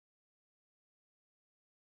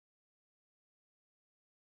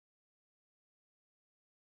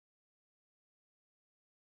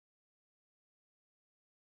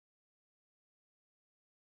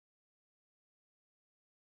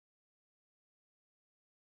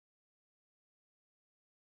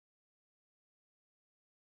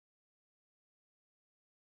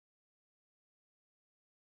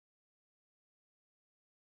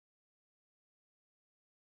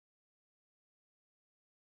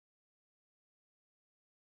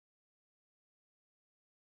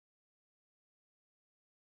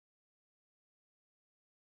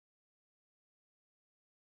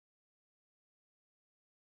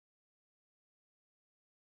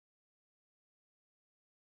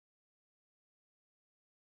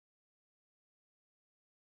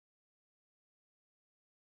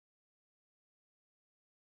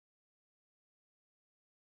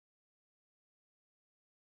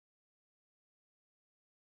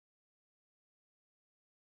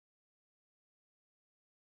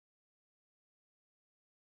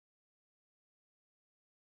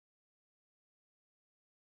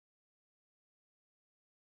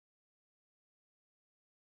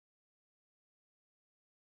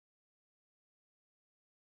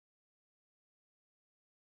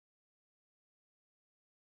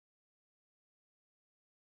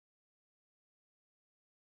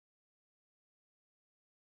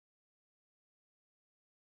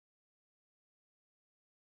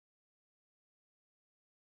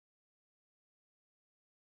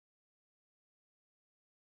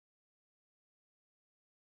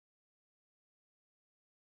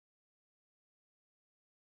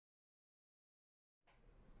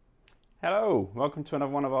Hello, welcome to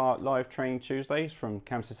another one of our live training Tuesdays from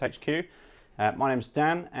ChamSys HQ. My name's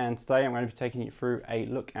Dan, and today I'm going to be taking you through a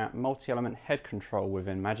look at multi-element head control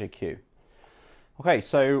within MagicQ. Okay,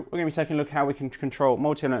 so we're going to be taking a look at how we can control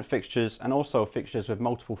multi-element fixtures and also fixtures with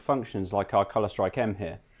multiple functions like our Colour Strike M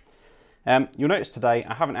here. You'll notice today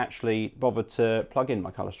I haven't actually bothered to plug in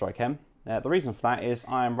my Colour Strike M. The reason for that is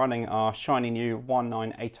I am running our shiny new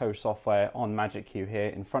 1980 software on MagicQ here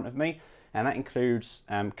in front of me, and that includes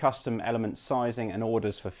custom element sizing and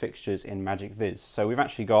orders for fixtures in MagicViz. So we've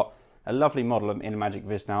actually got a lovely model in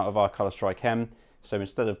MagicViz now of our Colour Strike M. So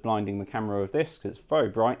instead of blinding the camera with this, because it's very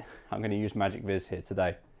bright, I'm going to use MagicViz here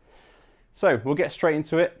today. So we'll get straight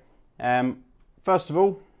into it. First of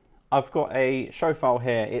all, I've got a show file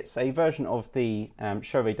here. It's a version of the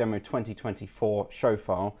Chauvet Demo 2024 show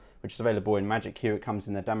file, which is available in MagicQ. It comes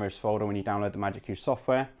in the demos folder when you download the MagicQ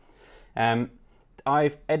software.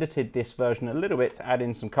 I've edited this version a little bit to add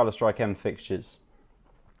in some Colour Strike M fixtures.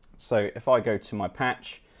 So if I go to my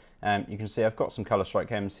patch, you can see I've got some Colour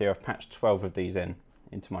Strike M's here. I've patched 12 of these into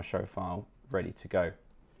my show file, ready to go.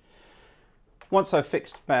 Once I've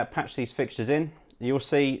patched these fixtures in, you'll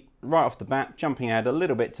see right off the bat, jumping ahead a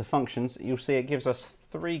little bit to functions, you'll see it gives us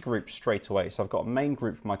 3 groups straight away. So I've got a main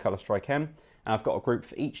group for my Colour Strike M, and I've got a group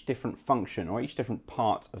for each different function or each different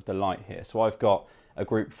part of the light here. So I've got a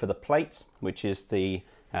group for the plate, which is the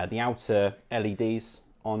outer LEDs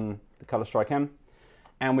on the Colour Strike M,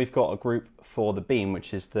 and we've got a group for the beam,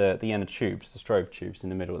 which is the inner tubes, the strobe tubes in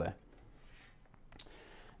the middle there.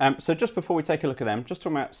 So just before we take a look at them, just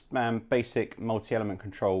talking about basic multi-element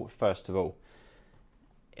control first of all.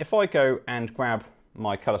 If I go and grab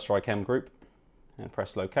my Colour Strike M group and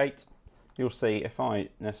press locate, you'll see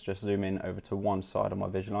let's just zoom in over to one side of my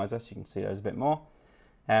visualizer so you can see those a bit more.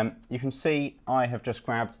 You can see I have just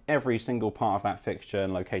grabbed every single part of that fixture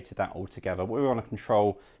and located that all together. We want to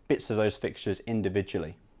control bits of those fixtures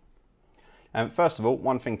individually. First of all,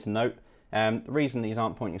 one thing to note, the reason these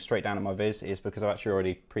aren't pointing straight down at my viz is because I've actually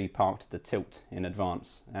already pre-parked the tilt in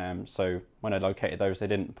advance. So when I located those, they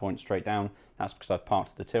didn't point straight down. That's because I've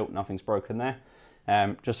parked the tilt, nothing's broken there.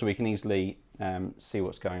 Just so we can easily see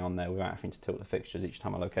what's going on there without having to tilt the fixtures each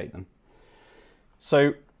time I locate them.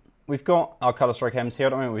 So we've got our Colour Strike M's here.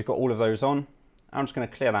 At the moment we've got all of those on. I'm just going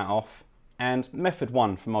to clear that off. And method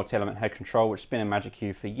 1 for multi-element head control, which has been in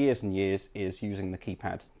MagicQ for years and years, is using the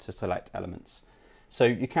keypad to select elements. So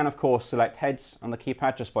you can of course select heads on the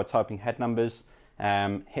keypad just by typing head numbers,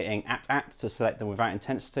 hitting at to select them without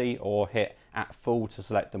intensity, or hit at full to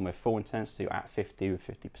select them with full intensity, or at 50 with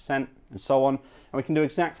 50%, and so on. And we can do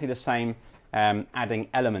exactly the same, adding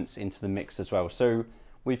elements into the mix as well. So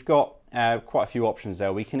we've got quite a few options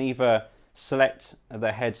there. We can either select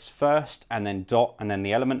the heads first and then dot and then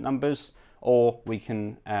the element numbers, or we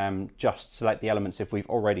can just select the elements if we've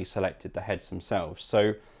already selected the heads themselves.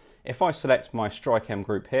 So if I select my Strike M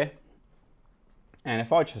group here, and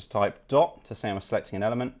if I just type dot to say I'm selecting an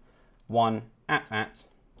element, 1 at,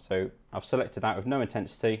 so I've selected that with no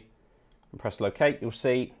intensity, and press locate, you'll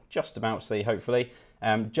see, hopefully,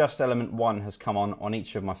 just element 1 has come on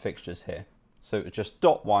each of my fixtures here. So it was just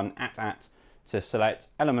dot 1 at to select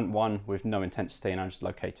element 1 with no intensity, and I just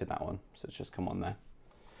located that one, so it's just come on there.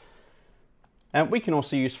 We can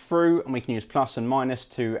also use through, and we can use plus and minus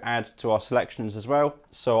to add to our selections as well.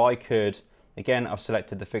 So I could, again, I've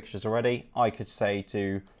selected the fixtures already, I could say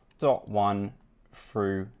do dot 1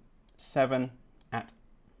 through 7 at,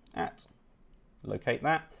 locate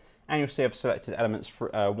that, and you'll see I've selected elements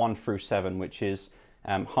for, 1 through 7, which is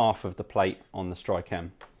half of the plate on the Strike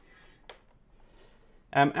M.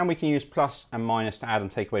 And we can use plus and minus to add and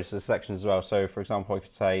take away to the selections as well. So for example, I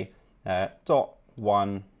could say dot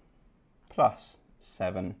 1 plus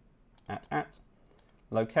 7 at,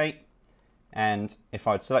 locate, and if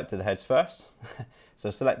I'd selected the heads first,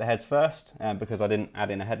 so select the heads first because I didn't add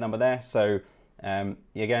in a head number there. So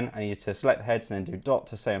again, I need to select the heads and then do dot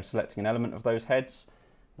to say I'm selecting an element of those heads,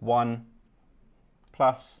 1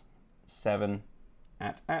 plus 7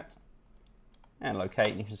 at, and locate,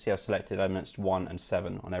 and you can see I've selected elements 1 and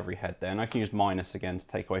 7 on every head there, and I can use minus again to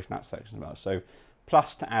take away from that selection as well. So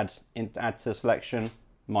plus to add to the selection,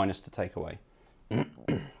 minus to take away.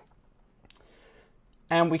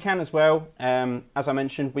 And we can as well, as I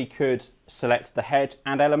mentioned, we could select the head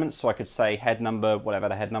and elements, so I could say head number, whatever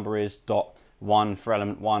the head number is, dot 1 for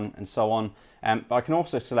element 1, and so on. But I can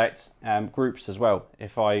also select groups as well.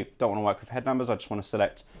 If I don't want to work with head numbers, I just want to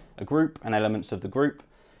select a group and elements of the group.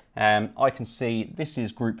 I can see this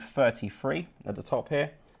is group 33 at the top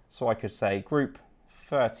here, so I could say group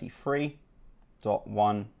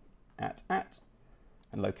 33.1 at,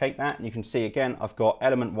 and locate that. And you can see again, I've got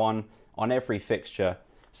element 1 on every fixture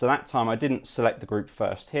So that time I didn't select the group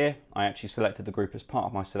first here. I actually selected the group as part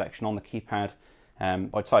of my selection on the keypad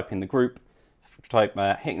by typing the group,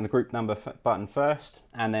 hitting the group number button first,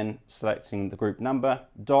 and then selecting the group number,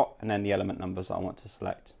 dot, and then the element numbers I want to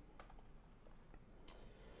select.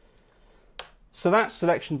 So that's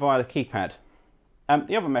selection via the keypad.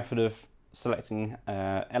 The other method of selecting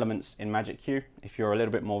elements in MagicQ, if you're a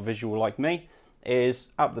little bit more visual like me, is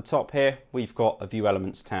up the top here we've got a View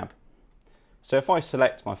Elements tab. So if I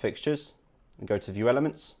select my fixtures and go to View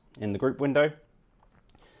Elements in the group window,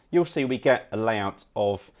 you'll see we get a layout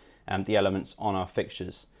of the elements on our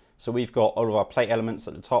fixtures. So we've got all of our plate elements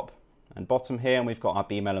at the top and bottom here, and we've got our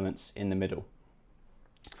beam elements in the middle.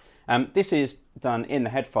 This is done in the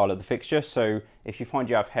head file of the fixture, so if you find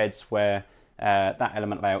you have heads where that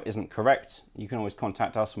element layout isn't correct, you can always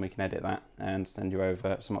contact us and we can edit that and send you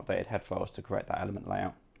over some updated head files to correct that element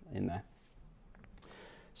layout in there.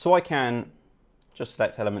 So I can just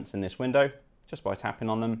select elements in this window just by tapping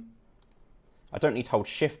on them. I don't need to hold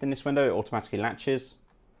shift in this window, it automatically latches.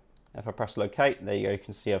 If I press locate, there you go, you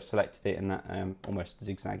can see I've selected it in that almost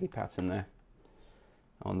zigzaggy pattern there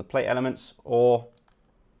on the plate elements. Or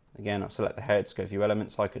again, I'll select the heads, go View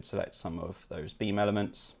Elements. I could select some of those beam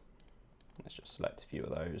elements. Let's just select a few of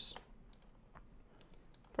those.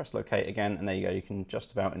 Press locate again, and there you go. You can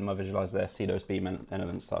just about in my visualizer there see those beam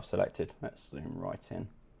elements that I've selected. Let's zoom right in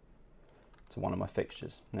to one of my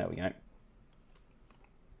fixtures. There we go.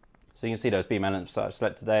 So you can see those beam elements that I've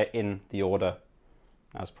selected there in the order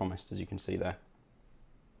as promised, as you can see there.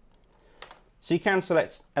 So you can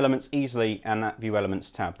select elements easily and that View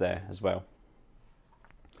Elements tab there as well.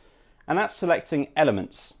 And that's selecting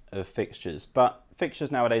elements of fixtures, but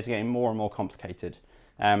fixtures nowadays are getting more and more complicated.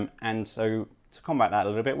 And so to combat that a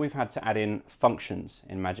little bit, we've had to add in functions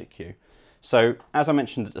in MagicQ. So as I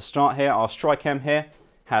mentioned at the start here, our strike M here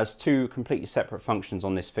has two completely separate functions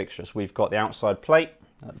on this fixture. So we've got the outside plate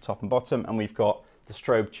at the top and bottom, and we've got the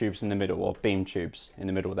strobe tubes in the middle, or beam tubes in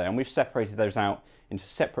the middle there. And we've separated those out into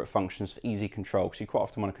separate functions for easy control, because you quite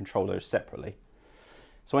often want to control those separately.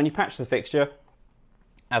 So when you patch the fixture,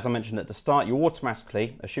 as I mentioned at the start, you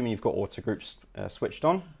automatically, assuming you've got auto groups switched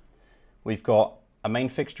on, we've got a main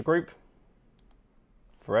fixture group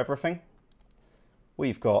for everything.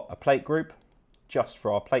 We've got a plate group just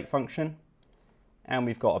for our plate function. And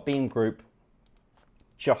we've got a beam group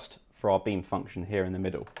just for our beam function here in the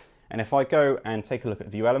middle. And if I go and take a look at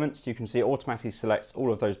View Elements, you can see it automatically selects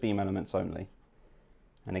all of those beam elements only.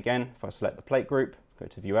 And again, if I select the plate group, go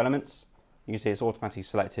to View Elements, you can see it's automatically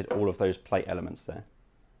selected all of those plate elements there.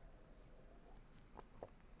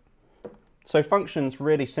 So functions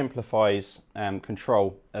really simplifies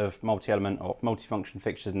control of multi-element or multi-function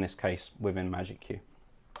fixtures in this case within MagicQ,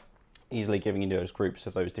 easily giving you those groups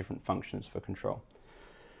of those different functions for control.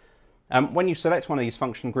 When you select one of these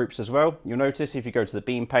function groups as well, you'll notice if you go to the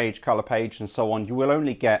beam page, color page and so on, you will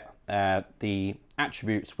only get the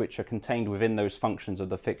attributes which are contained within those functions of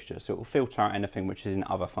the fixture. So it will filter out anything which is in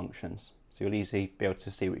other functions. So you'll easily be able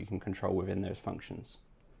to see what you can control within those functions.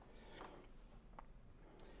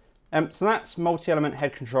 So that's multi-element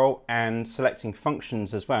head control and selecting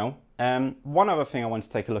functions as well. One other thing I want to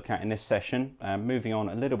take a look at in this session, moving on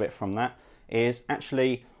a little bit from that, is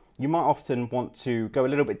actually you might often want to go a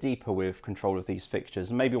little bit deeper with control of these fixtures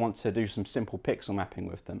and maybe want to do some simple pixel mapping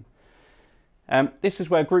with them. This is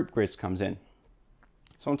where group grids comes in.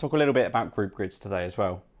 So I want to talk a little bit about group grids today as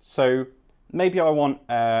well. So maybe I want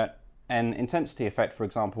an intensity effect, for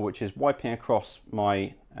example, which is wiping across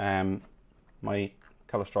my my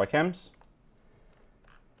color strike M's.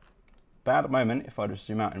 But at the moment, if I just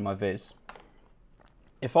zoom out in my viz,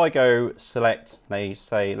 if I go select,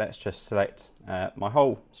 let's just select my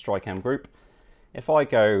whole strike M group. If I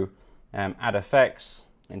go add effects,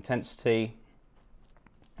 intensity,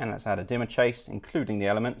 and let's add a dimmer chase, including the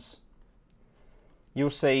elements, you'll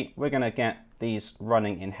see we're going to get these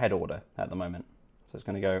running in head order at the moment. So it's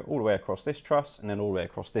going to go all the way across this truss and then all the way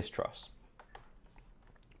across this truss.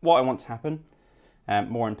 What I want to happen,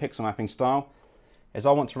 more in pixel mapping style, is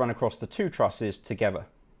I want to run across the two trusses together.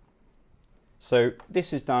 So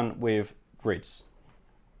this is done with grids,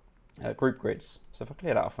 group grids. So if I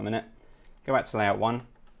clear that off a minute, go back to layout 1.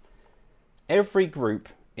 Every group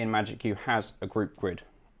in MagicQ has a group grid.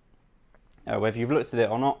 Whether you've looked at it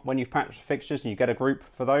or not, when you've patched fixtures and you get a group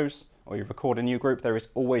for those, or you record a new group, there is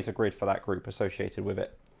always a grid for that group associated with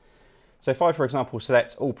it. So if I, for example,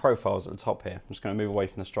 select all profiles at the top here, I'm just going to move away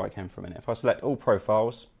from the strike hem for a minute. If I select all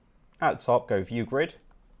profiles, at the top go View Grid,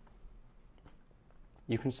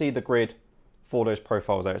 you can see the grid for those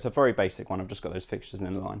profiles there. It's a very basic one. I've just got those fixtures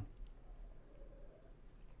in a line.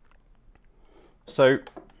 So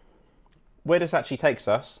where this actually takes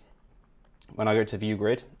us, when I go to view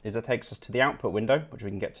grid, is it takes us to the output window, which we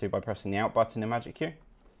can get to by pressing the out button in MagicQ.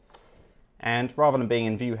 And rather than being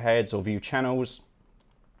in view heads or view channels,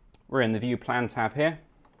 we're in the view plan tab here.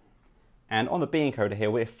 And on the B encoder here,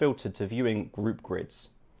 we're filtered to viewing group grids.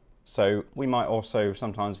 So we might also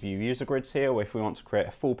sometimes view user grids here, or if we want to create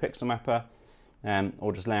a full pixel mapper,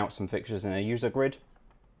 or just lay out some fixtures in a user grid.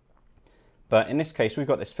 But in this case, we've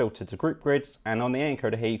got this filtered to group grids, and on the A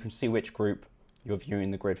encoder here, you can see which group you're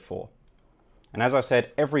viewing the grid for. And as I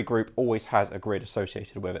said, every group always has a grid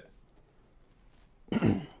associated with it.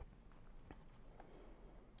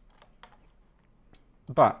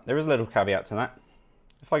 But there is a little caveat to that.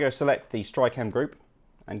 If I go select the StrikeM group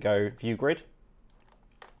and go view grid,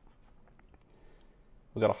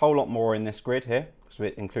 we've got a whole lot more in this grid here, so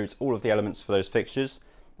it includes all of the elements for those fixtures,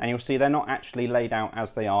 and you'll see they're not actually laid out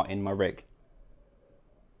as they are in my rig.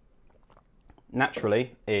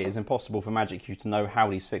 Naturally, it is impossible for MagicQ to know how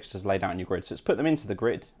these fixtures are laid out in your grid, so it's put them into the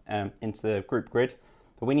grid, into the group grid,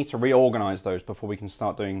 but we need to reorganize those before we can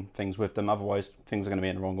start doing things with them, otherwise things are going to be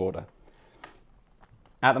in the wrong order.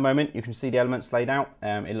 At the moment, you can see the elements laid out.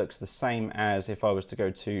 It looks the same as if I was to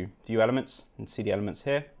go to view elements and see the elements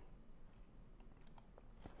here.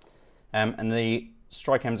 And the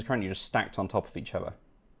StrikeMs are currently just stacked on top of each other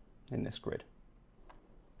in this grid.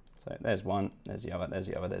 So there's one, there's the other, there's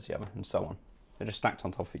the other, there's the other, and so on. They're just stacked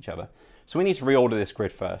on top of each other. So we need to reorder this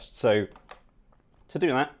grid first. So to do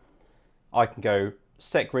that, I can go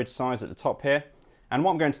set grid size at the top here. And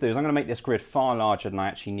what I'm going to do is I'm going to make this grid far larger than I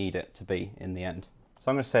actually need it to be in the end. So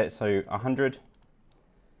I'm going to set it to 100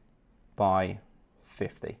 by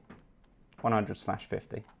 50,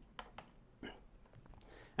 100/50.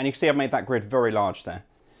 And you can see I've made that grid very large there.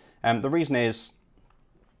 The reason is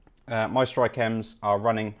my StrikeMs are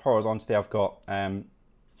running horizontally. I've got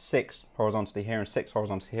 6 horizontally here and 6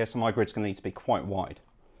 horizontally here, so my grid's going to need to be quite wide.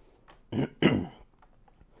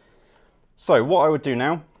 So what I would do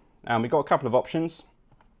now, we've got a couple of options.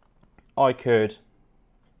 I could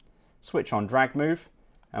switch on drag move,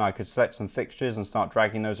 and I could select some fixtures and start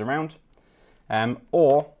dragging those around.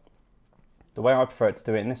 Or the way I prefer to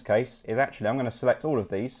do it in this case is actually I'm going to select all of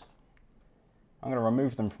these. I'm going to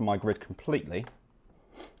remove them from my grid completely.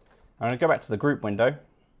 I'm going to go back to the group window,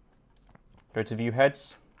 go to view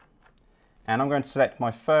heads, and I'm going to select my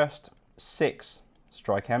first 6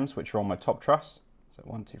 StrikeMs, which are on my top truss. So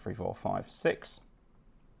 1, 2, 3, 4, 5, 6.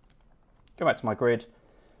 Go back to my grid,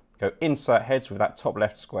 go insert heads with that top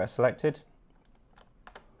left square selected.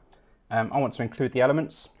 I want to include the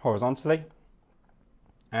elements horizontally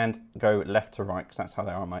and go left to right because that's how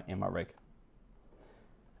they are in my rig.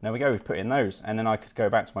 There we go, we've put in those, and then I could go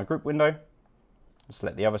back to my group window and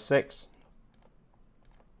select the other 6,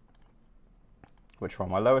 which are on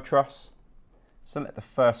my lower truss. Select the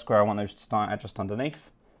first square, I want those to start at just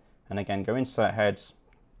underneath, and again go insert heads,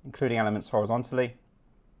 including elements horizontally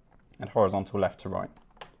and horizontal left to right.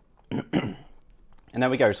 And there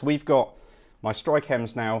we go, so we've got my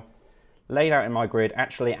StrikeMs now laid out in my grid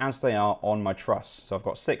actually as they are on my truss. So I've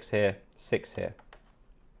got 6 here, 6 here.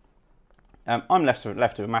 I'm left with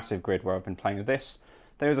a massive grid where I've been playing with this.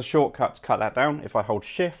 There is a shortcut to cut that down. If I hold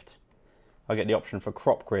shift, I get the option for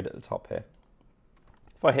crop grid at the top here.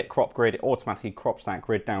 If I hit crop grid, it automatically crops that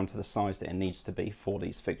grid down to the size that it needs to be for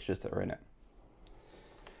these fixtures that are in it.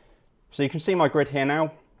 So you can see my grid here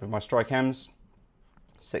now with my StrikeMs,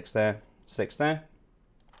 6 there, 6 there.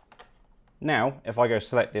 Now, if I go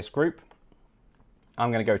select this group,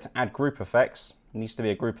 I'm going to go to add group effects. It needs to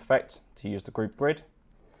be a group effect to use the group grid.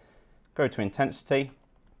 Go to intensity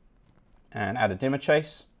and add a dimmer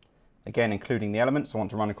chase. Again, including the elements. I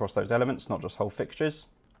want to run across those elements, not just whole fixtures.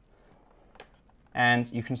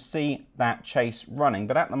 And you can see that chase running,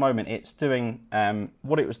 but at the moment it's doing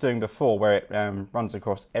what it was doing before, where it runs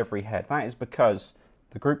across every head. That is because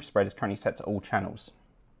the group spread is currently set to all channels.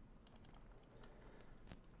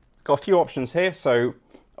 Got a few options here. So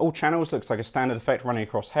all channels looks like a standard effect running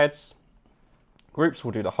across heads. Groups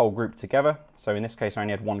will do the whole group together. So in this case, I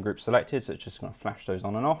only had one group selected, so it's just going to flash those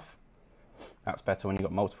on and off. That's better when you've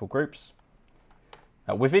got multiple groups.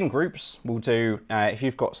 Within groups, we'll do, if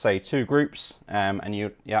you've got, say, 2 groups, and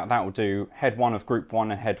that will do head 1 of group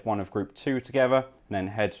 1 and head 1 of group 2 together, and then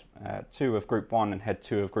head 2 of group 1 and head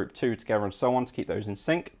 2 of group 2 together, and so on, to keep those in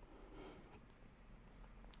sync.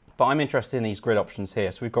 But I'm interested in these grid options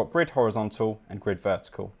here. So we've got grid horizontal and grid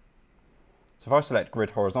vertical. So if I select grid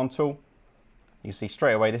horizontal, you see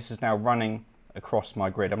straight away this is now running across my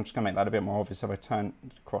grid. I'm just going to make that a bit more obvious if I turn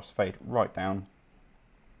crossfade right down.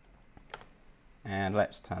 And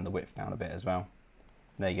let's turn the width down a bit as well.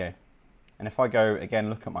 There you go. And if I go again,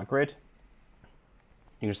 look at my grid,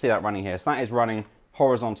 You can see that running here. So that is running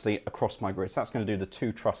horizontally across my grid. So that's going to do the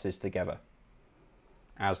two trusses together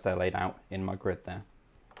as they're laid out in my grid there.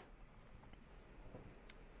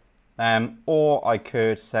 Or I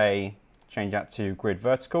could say change that to grid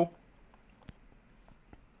vertical.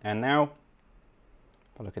 And now,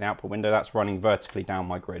 if I look at the output window, that's running vertically down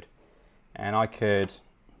my grid. And I could,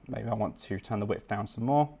 maybe I want to turn the width down some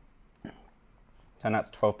more. Turn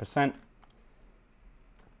that to 12%. And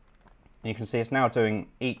you can see it's now doing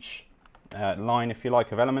each line, if you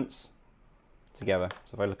like, of elements together.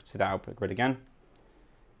 So if I look at the output grid again,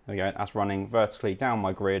 there we go, that's running vertically down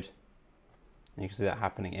my grid. And you can see that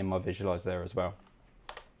happening in my visualize there as well.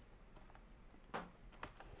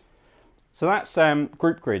 So that's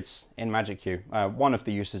group grids in MagicQ, one of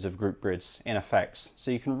the uses of group grids in effects.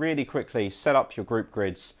 So you can really quickly set up your group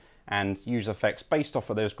grids and use effects based off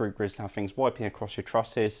of those group grids to have things wiping across your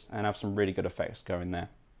trusses and have some really good effects going there.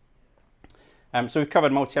 So we've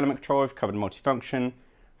covered multi-element control, we've covered multifunction,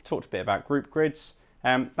 we talked a bit about group grids.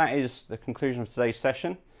 That is the conclusion of today's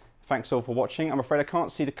session. Thanks all for watching. I'm afraid I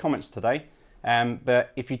can't see the comments today.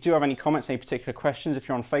 But if you do have any comments, any particular questions, if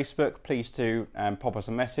you're on Facebook, please do pop us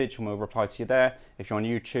a message and we'll reply to you there. If you're on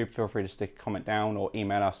YouTube, feel free to stick a comment down or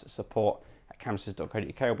email us at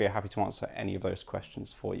support@chamsys.co.uk. We'll be happy to answer any of those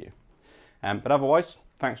questions for you. But otherwise,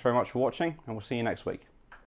 thanks very much for watching and we'll see you next week.